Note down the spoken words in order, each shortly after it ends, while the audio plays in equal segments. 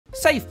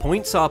Save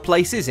points are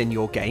places in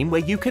your game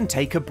where you can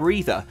take a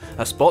breather,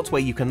 a spot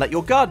where you can let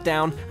your guard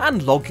down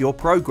and log your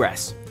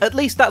progress. At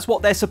least that's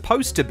what they're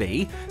supposed to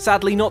be.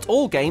 Sadly, not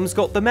all games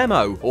got the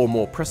memo, or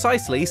more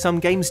precisely, some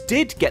games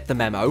did get the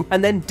memo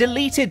and then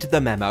deleted the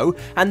memo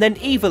and then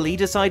evilly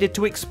decided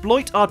to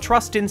exploit our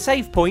trust in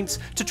save points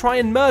to try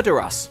and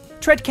murder us.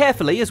 Tread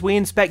carefully as we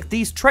inspect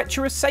these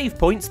treacherous save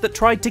points that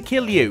tried to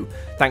kill you.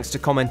 Thanks to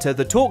commenter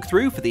The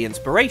Talkthrough for the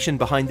inspiration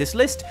behind this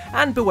list,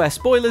 and beware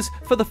spoilers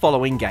for the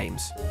following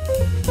games.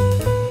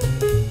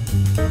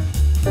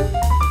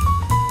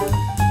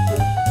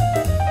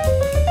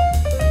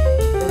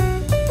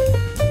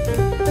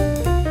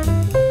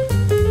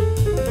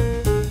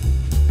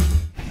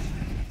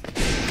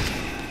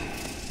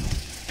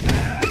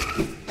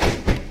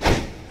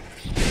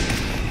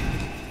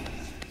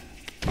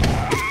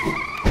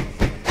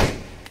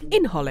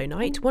 In Hollow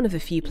Knight, one of the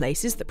few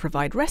places that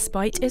provide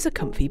respite is a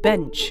comfy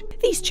bench.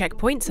 These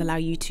checkpoints allow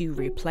you to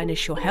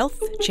replenish your health,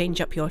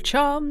 change up your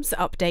charms,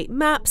 update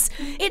maps.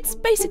 It's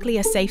basically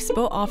a safe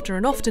spot after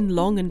an often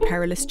long and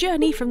perilous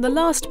journey from the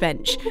last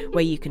bench,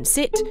 where you can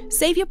sit,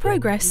 save your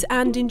progress,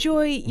 and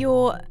enjoy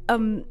your,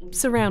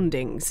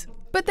 surroundings.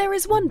 But there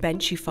is one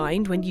bench you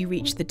find when you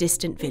reach the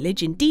distant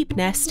village in Deep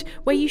Nest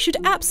where you should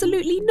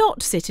absolutely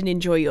not sit and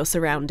enjoy your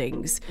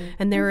surroundings,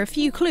 and there are a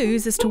few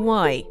clues as to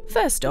why.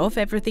 First off,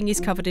 everything is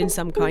covered in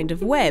some kind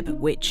of web,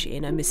 which,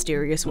 in a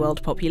mysterious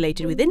world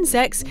populated with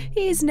insects,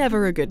 is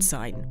never a good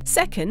sign.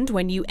 Second,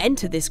 when you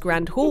enter this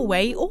grand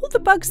hallway, all the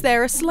bugs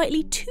there are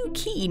slightly too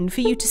keen for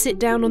you to sit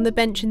down on the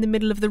bench in the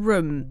middle of the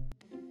room.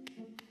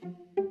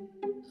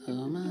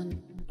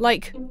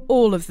 Like,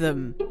 all of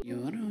them.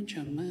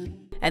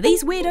 Are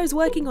these weirdos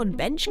working on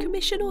bench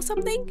commission or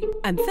something?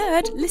 And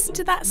third, listen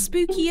to that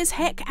spooky as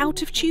heck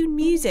out of tune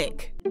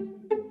music.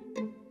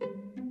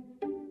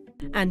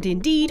 And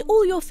indeed,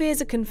 all your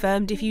fears are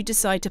confirmed if you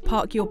decide to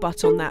park your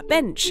butt on that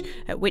bench,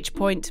 at which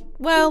point,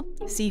 well,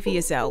 see for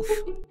yourself.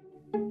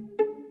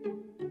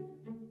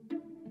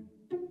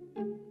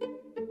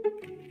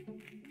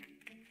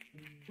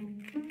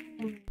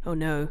 Oh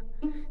no,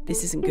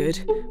 this isn't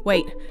good.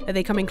 Wait, are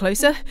they coming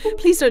closer?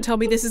 Please don't tell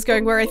me this is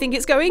going where I think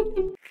it's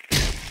going.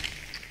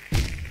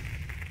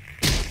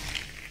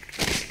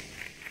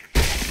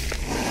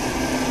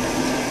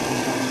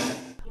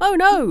 Oh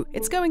no,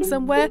 it's going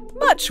somewhere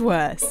much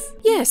worse.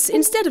 Yes,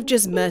 instead of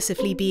just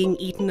mercifully being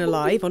eaten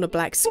alive on a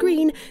black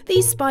screen,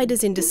 these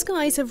spiders in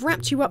disguise have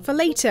wrapped you up for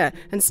later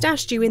and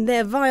stashed you in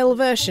their vile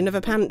version of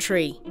a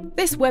pantry.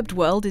 This webbed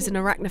world is an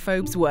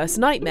arachnophobe's worst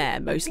nightmare,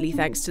 mostly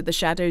thanks to the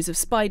shadows of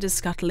spiders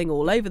scuttling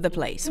all over the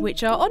place,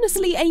 which are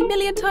honestly a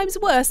million times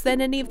worse than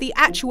any of the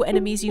actual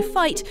enemies you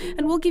fight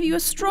and will give you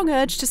a strong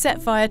urge to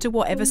set fire to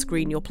whatever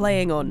screen you're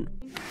playing on.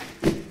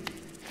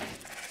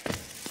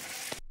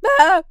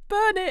 Ah,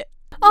 burn it!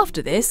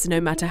 After this,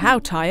 no matter how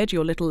tired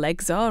your little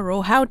legs are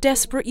or how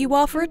desperate you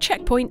are for a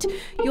checkpoint,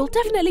 you'll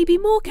definitely be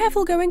more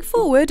careful going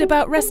forward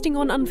about resting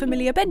on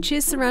unfamiliar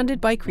benches surrounded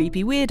by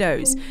creepy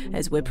weirdos,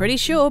 as we're pretty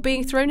sure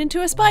being thrown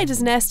into a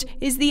spider's nest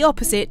is the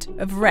opposite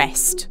of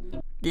rest.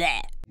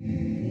 Blech.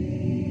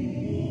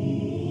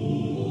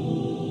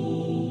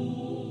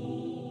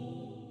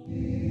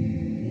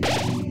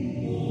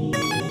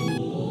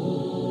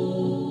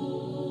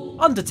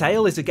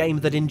 Undertale is a game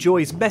that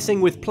enjoys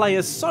messing with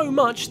players so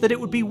much that it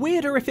would be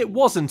weirder if it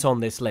wasn't on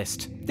this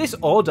list. This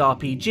odd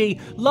RPG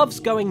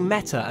loves going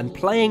meta and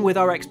playing with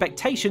our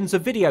expectations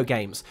of video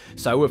games,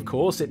 so of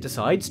course it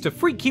decides to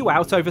freak you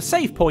out over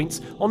save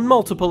points on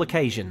multiple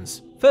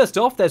occasions. First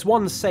off, there's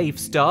one save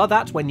star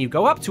that, when you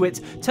go up to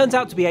it, turns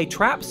out to be a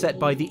trap set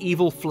by the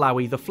evil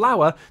Flowey the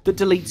Flower that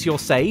deletes your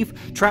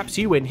save, traps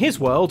you in his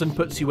world and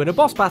puts you in a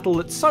boss battle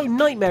that's so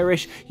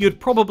nightmarish you'd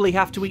probably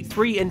have to eat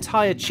 3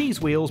 entire cheese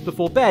wheels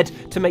before bed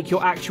to make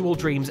your actual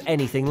dreams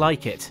anything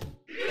like it.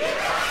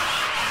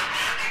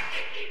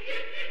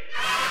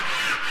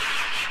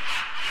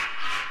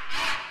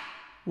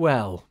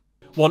 Well,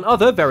 one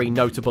other very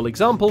notable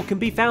example can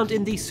be found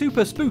in the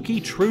super spooky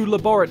True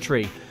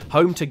Laboratory,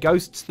 home to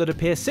ghosts that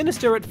appear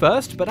sinister at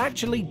first but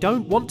actually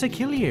don't want to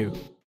kill you.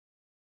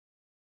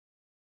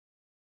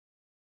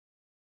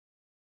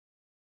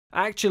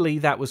 Actually,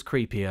 that was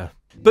creepier.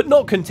 But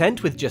not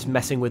content with just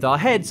messing with our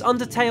heads,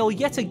 Undertale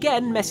yet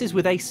again messes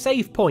with a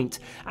save point,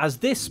 as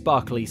this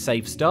sparkly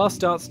save star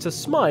starts to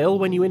smile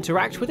when you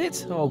interact with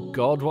it. Oh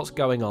god, what's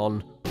going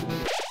on?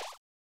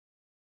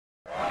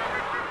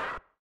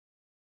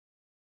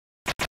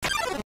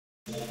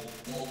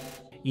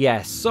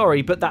 Yes,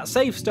 sorry, but that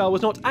save star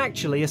was not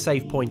actually a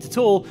save point at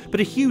all, but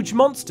a huge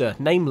monster,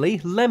 namely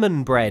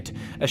Lemon Bread,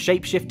 a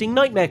shape-shifting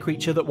nightmare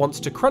creature that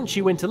wants to crunch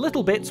you into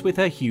little bits with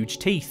her huge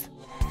teeth.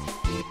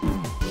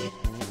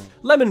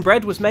 Lemon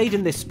Bread was made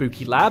in this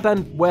spooky lab,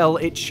 and, well,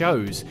 it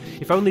shows.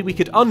 If only we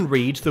could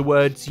unread the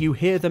words, "You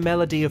hear the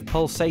melody of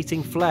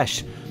pulsating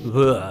flesh."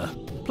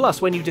 Ugh. Plus,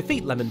 when you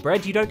defeat Lemon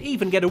Bread, you don't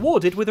even get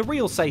awarded with a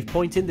real save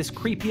point in this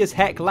creepy as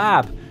heck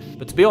lab.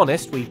 But to be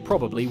honest, we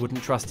probably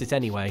wouldn't trust it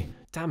anyway.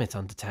 Damn it,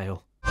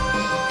 Undertale.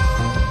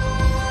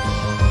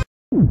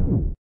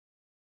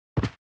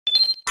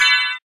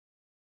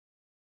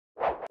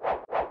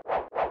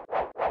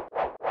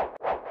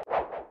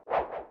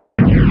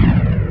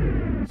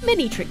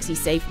 Many tricksy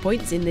save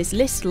points in this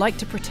list like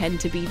to pretend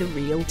to be the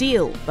real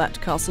deal, but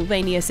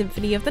Castlevania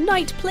Symphony of the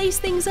Night plays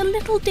things a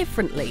little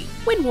differently.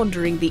 When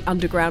wandering the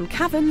underground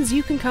caverns,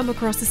 you can come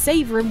across a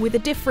save room with a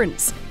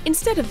difference.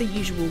 Instead of the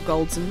usual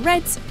golds and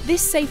reds,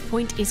 this save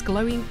point is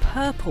glowing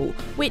purple,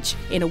 which,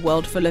 in a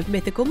world full of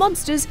mythical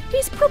monsters,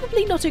 is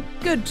probably not a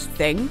good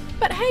thing.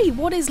 But hey,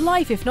 what is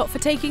life if not for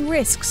taking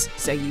risks?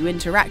 So you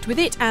interact with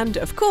it and,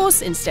 of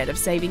course, instead of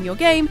saving your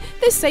game,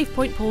 this save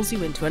point pulls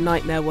you into a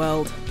nightmare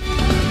world.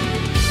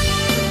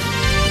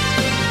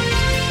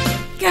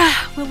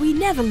 Well, we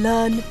never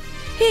learn.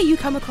 Here you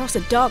come across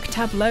a dark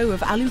tableau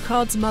of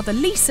Alucard's mother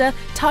Lisa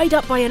tied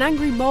up by an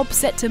angry mob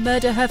set to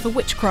murder her for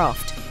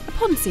witchcraft.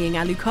 Upon seeing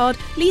Alucard,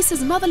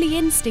 Lisa's motherly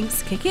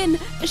instincts kick in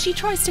as she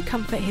tries to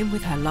comfort him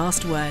with her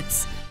last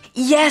words.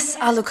 Yes,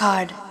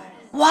 Alucard.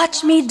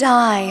 Watch me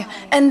die,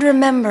 and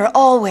remember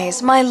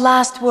always my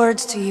last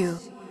words to you.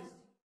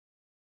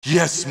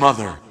 Yes,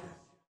 Mother.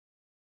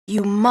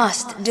 You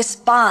must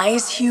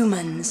despise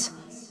humans.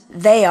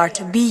 They are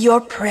to be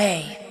your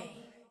prey.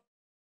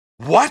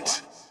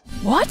 What?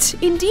 What?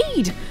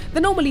 Indeed! The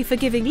normally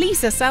forgiving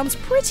Lisa sounds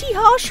pretty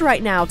harsh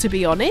right now, to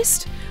be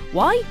honest.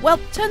 Why? Well,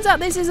 turns out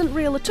this isn't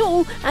real at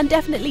all, and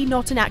definitely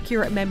not an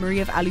accurate memory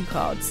of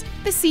Alucard's.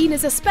 The scene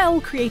is a spell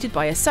created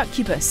by a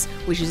succubus,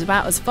 which is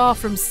about as far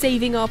from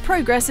saving our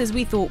progress as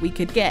we thought we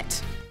could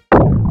get.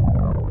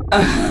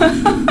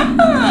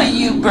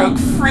 You broke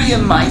free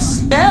of my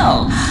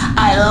spell.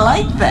 I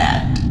like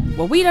that.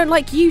 Well, we don't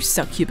like you,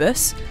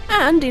 succubus.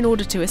 And in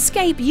order to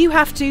escape, you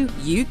have to,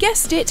 you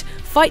guessed it,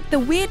 fight the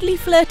weirdly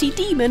flirty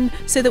demon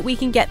so that we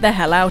can get the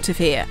hell out of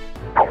here.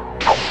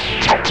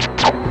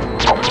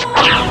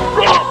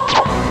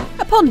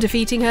 Upon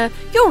defeating her,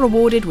 you're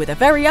rewarded with a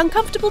very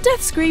uncomfortable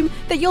death scream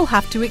that you'll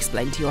have to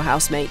explain to your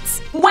housemates.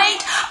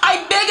 Wait,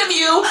 I beg of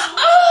you!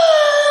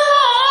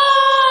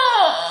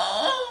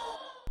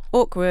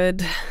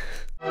 Awkward.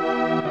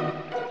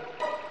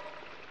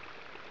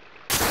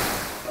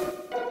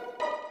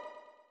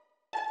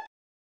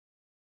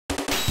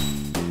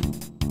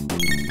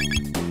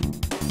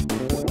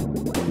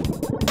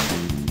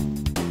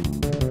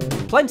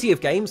 Plenty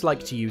of games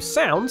like to use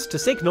sounds to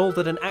signal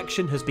that an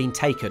action has been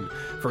taken.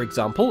 For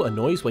example, a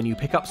noise when you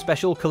pick up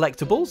special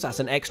collectibles as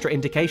an extra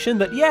indication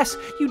that yes,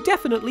 you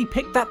definitely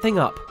picked that thing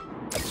up.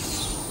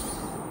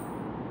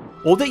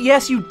 Or that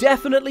yes, you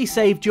definitely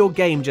saved your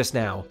game just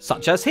now,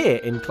 such as here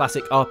in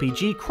classic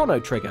RPG Chrono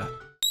Trigger.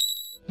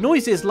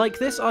 Noises like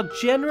this are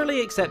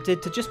generally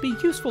accepted to just be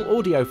useful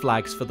audio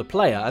flags for the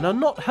player and are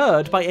not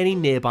heard by any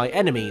nearby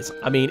enemies.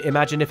 I mean,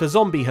 imagine if a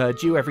zombie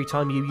heard you every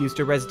time you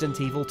used a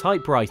Resident Evil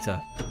typewriter.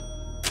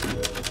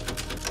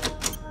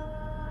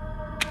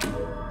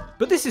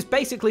 But this is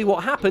basically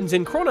what happens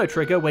in Chrono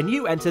Trigger when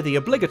you enter the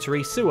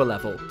obligatory sewer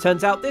level.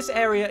 Turns out this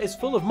area is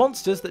full of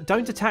monsters that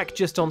don't attack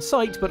just on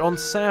sight but on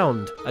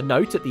sound. A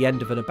note at the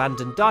end of an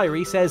abandoned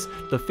diary says,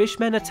 "The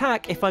fishmen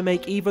attack if I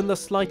make even the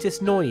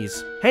slightest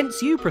noise."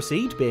 Hence you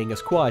proceed being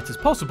as quiet as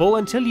possible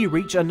until you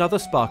reach another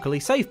sparkly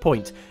save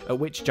point, at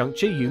which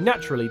juncture you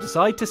naturally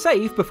decide to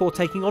save before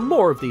taking on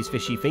more of these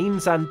fishy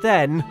fiends, and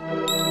then...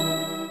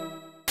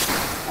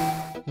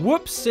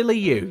 Whoops, silly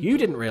you. You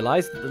didn't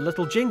realise that the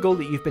little jingle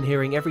that you've been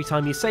hearing every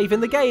time you save in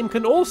the game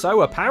can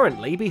also,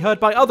 apparently, be heard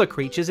by other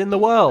creatures in the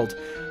world.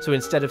 So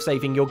instead of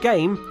saving your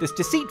game, this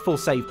deceitful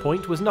save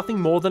point was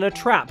nothing more than a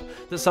trap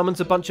that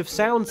summons a bunch of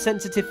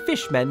sound-sensitive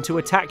fishmen to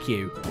attack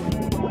you.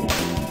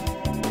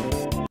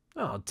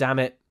 Oh, damn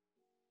it.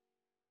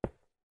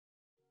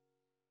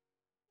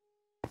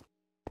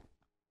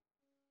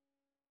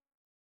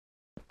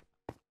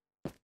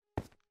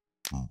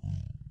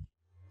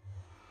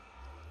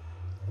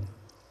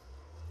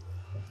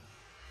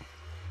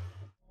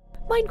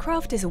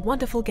 Minecraft is a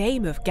wonderful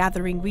game of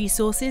gathering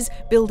resources,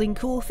 building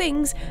cool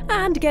things,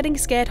 and getting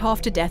scared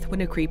half to death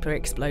when a creeper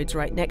explodes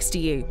right next to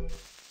you.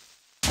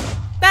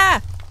 Ah!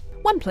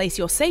 One place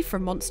you're safe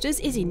from monsters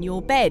is in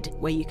your bed,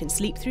 where you can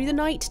sleep through the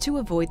night to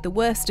avoid the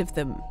worst of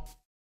them.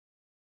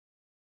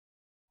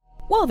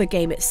 While the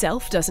game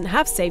itself doesn't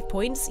have save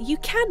points, you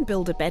can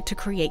build a bed to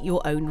create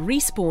your own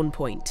respawn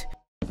point.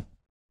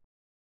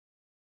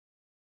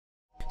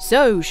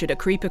 So, should a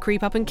creeper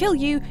creep up and kill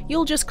you,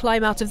 you'll just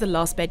climb out of the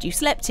last bed you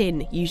slept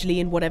in,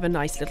 usually in whatever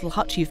nice little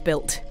hut you've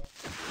built.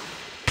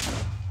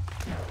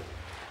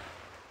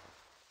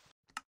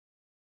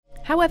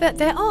 However,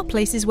 there are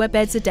places where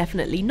beds are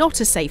definitely not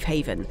a safe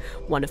haven,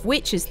 one of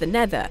which is the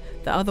Nether,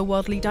 the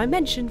otherworldly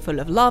dimension full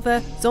of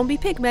lava, zombie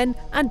pigmen,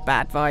 and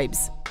bad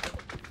vibes.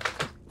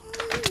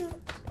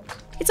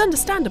 It's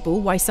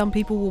understandable why some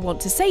people will want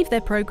to save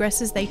their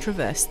progress as they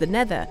traverse the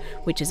Nether,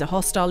 which is a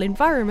hostile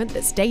environment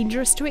that's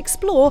dangerous to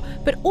explore,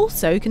 but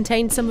also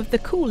contains some of the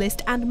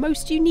coolest and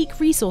most unique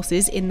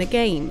resources in the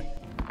game.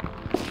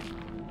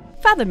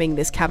 Fathoming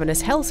this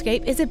cavernous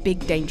hellscape is a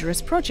big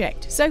dangerous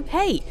project, so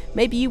hey,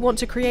 maybe you want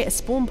to create a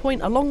spawn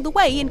point along the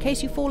way in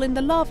case you fall in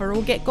the lava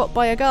or get got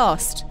by a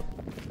ghast.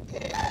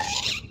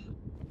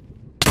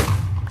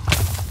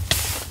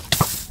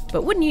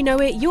 But wouldn't you know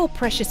it, your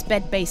precious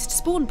bed-based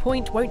spawn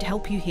point won't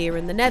help you here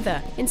in the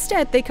Nether.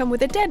 Instead, they come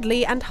with a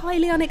deadly and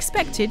highly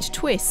unexpected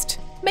twist.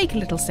 Make a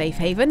little safe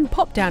haven,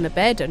 pop down a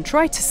bed and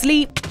try to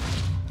sleep.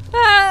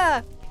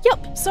 Ah!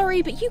 Yup,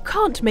 sorry, but you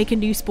can't make a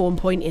new spawn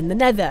point in the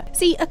Nether.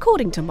 See,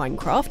 according to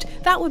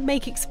Minecraft, that would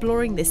make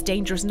exploring this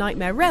dangerous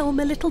nightmare realm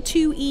a little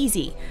too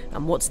easy.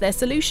 And what's their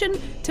solution?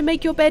 To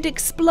make your bed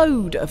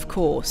explode, of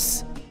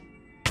course.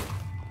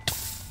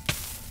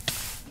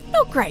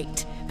 Not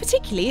great.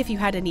 Particularly if you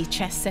had any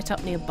chests set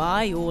up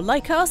nearby, or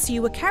like us,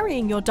 you were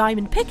carrying your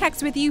diamond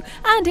pickaxe with you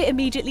and it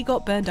immediately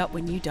got burned up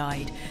when you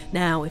died.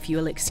 Now, if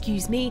you'll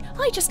excuse me,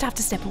 I just have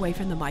to step away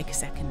from the mic a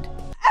second.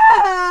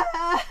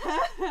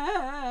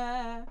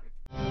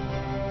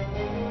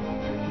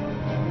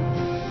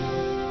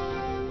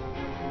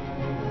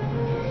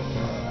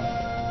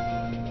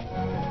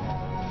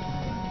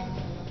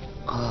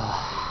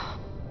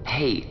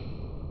 Hey,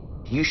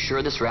 you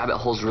sure this rabbit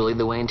hole's really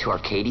the way into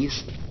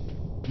Arcades?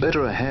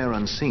 Better a hare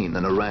unseen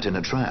than a rat in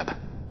a trap.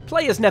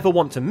 Players never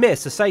want to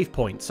miss a save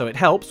point, so it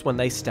helps when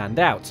they stand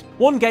out.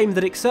 One game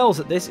that excels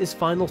at this is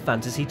Final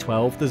Fantasy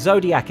XII The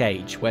Zodiac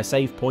Age, where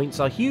save points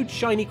are huge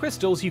shiny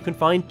crystals you can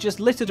find just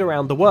littered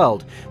around the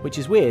world, which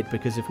is weird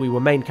because if we were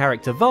main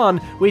character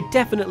Vaan, we'd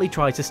definitely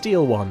try to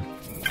steal one.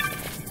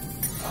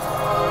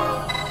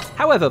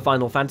 However,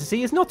 Final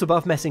Fantasy is not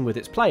above messing with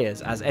its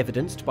players, as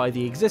evidenced by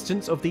the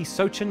existence of the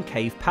Sochan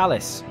Cave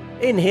Palace.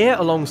 In here,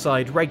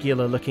 alongside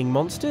regular-looking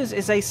monsters,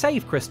 is a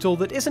save crystal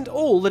that isn't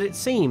all that it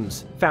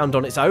seems. Found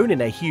on its own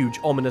in a huge,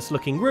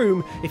 ominous-looking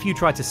room, if you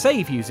try to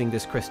save using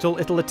this crystal,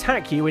 it'll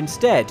attack you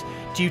instead,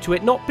 due to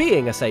it not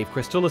being a save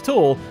crystal at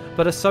all,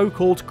 but a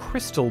so-called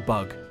crystal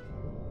bug.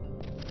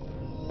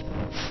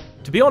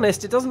 To be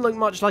honest, it doesn't look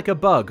much like a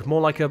bug,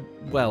 more like a,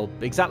 well,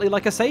 exactly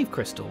like a save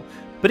crystal.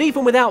 But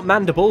even without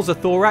mandibles, a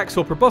thorax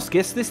or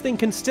proboscis, this thing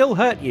can still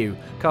hurt you,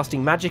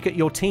 casting magic at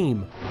your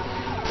team.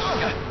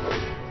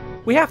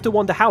 We have to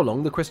wonder how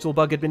long the crystal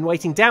bug had been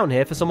waiting down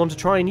here for someone to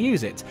try and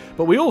use it,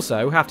 but we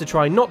also have to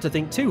try not to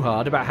think too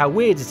hard about how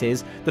weird it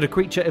is that a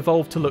creature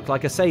evolved to look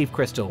like a save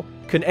crystal.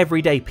 Can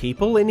everyday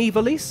people in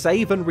Ivalice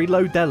save and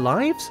reload their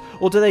lives?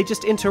 Or do they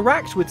just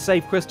interact with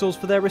save crystals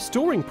for their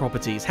restoring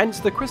properties, hence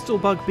the crystal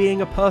bug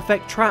being a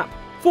perfect trap?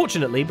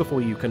 Fortunately,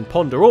 before you can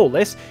ponder all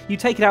this, you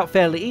take it out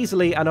fairly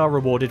easily and are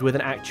rewarded with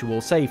an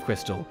actual save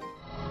crystal.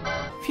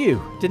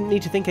 Phew, didn't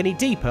need to think any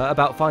deeper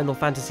about Final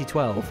Fantasy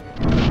XII.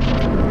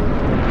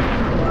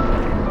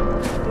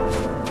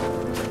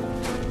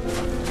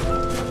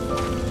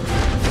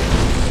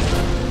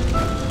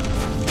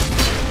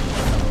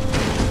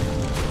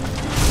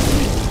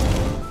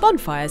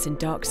 Bonfires in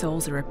Dark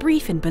Souls are a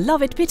brief and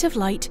beloved bit of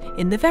light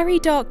in the very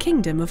dark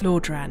kingdom of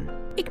Lordran.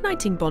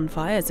 Igniting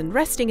bonfires and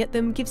resting at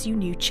them gives you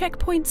new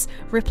checkpoints,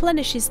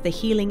 replenishes the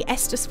healing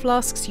Estus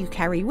flasks you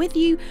carry with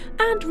you,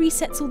 and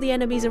resets all the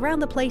enemies around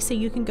the place so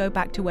you can go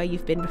back to where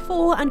you've been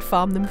before and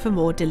farm them for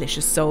more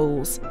delicious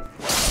souls.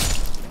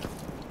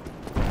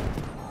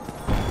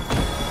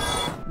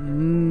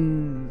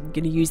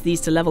 Gonna use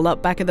these to level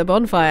up back at the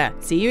bonfire.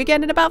 See you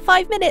again in about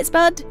 5 minutes,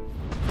 bud!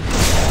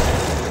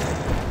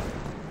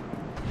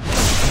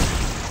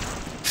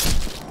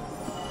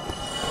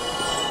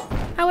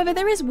 However,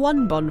 there is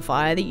one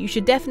bonfire that you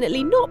should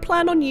definitely not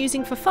plan on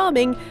using for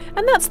farming,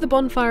 and that's the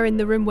bonfire in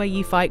the room where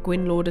you fight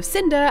Gwyn Lord of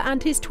Cinder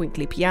and his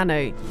twinkly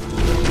piano.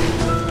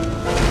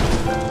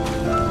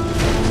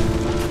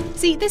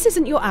 See, this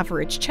isn't your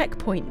average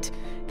checkpoint.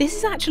 This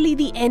is actually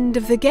the end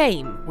of the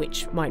game,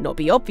 which might not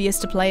be obvious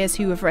to players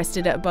who have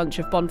rested at a bunch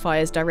of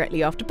bonfires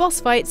directly after boss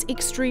fights,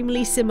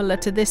 extremely similar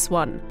to this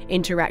one.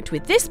 Interact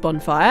with this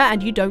bonfire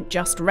and you don't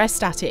just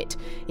rest at it.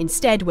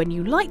 Instead, when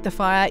you light the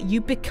fire, you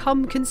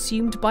become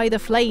consumed by the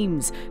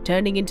flames,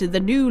 turning into the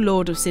new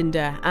Lord of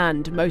Cinder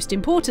and, most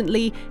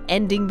importantly,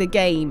 ending the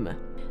game.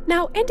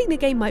 Now, ending the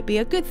game might be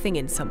a good thing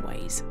in some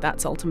ways.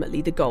 That's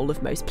ultimately the goal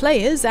of most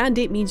players, and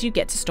it means you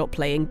get to stop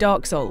playing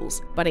Dark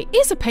Souls. But it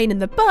is a pain in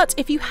the butt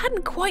if you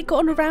hadn't quite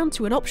gotten around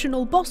to an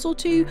optional boss or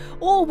two,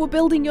 or were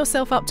building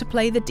yourself up to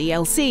play the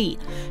DLC.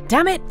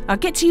 Damn it, I'll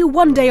get to you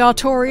one day,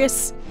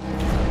 Artorias!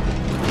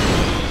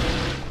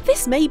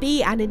 This may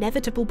be an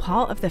inevitable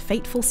part of the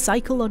fateful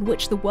cycle on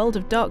which the world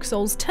of Dark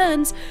Souls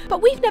turns,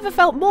 but we've never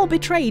felt more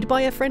betrayed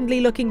by a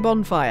friendly-looking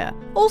bonfire.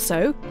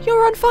 Also,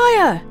 you're on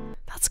fire!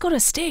 That's gotta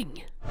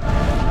sting.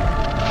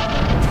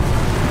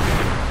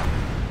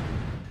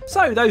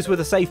 So those were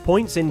the save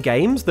points in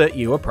games that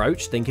you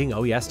approach thinking,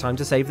 oh yes, time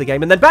to save the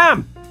game, and then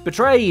BAM!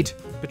 Betrayed!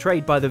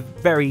 Betrayed by the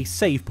very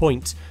save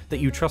point that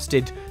you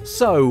trusted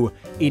so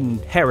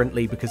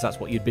inherently because that's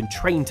what you'd been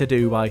trained to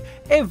do by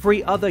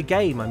every other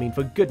game. I mean,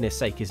 for goodness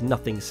sake, is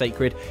nothing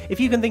sacred. If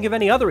you can think of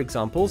any other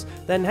examples,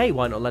 then hey,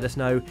 why not let us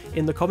know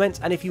in the comments?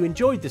 And if you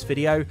enjoyed this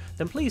video,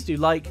 then please do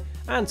like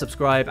and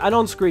subscribe. And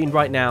on screen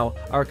right now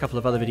are a couple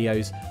of other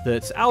videos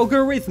that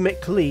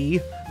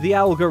algorithmically, the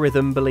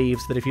algorithm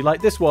believes that if you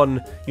like this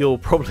one, you'll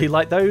probably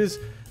like those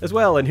as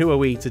well. And who are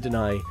we to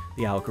deny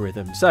the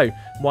algorithm? So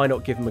why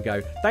not give them a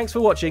go? Thanks for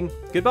watching.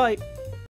 Goodbye.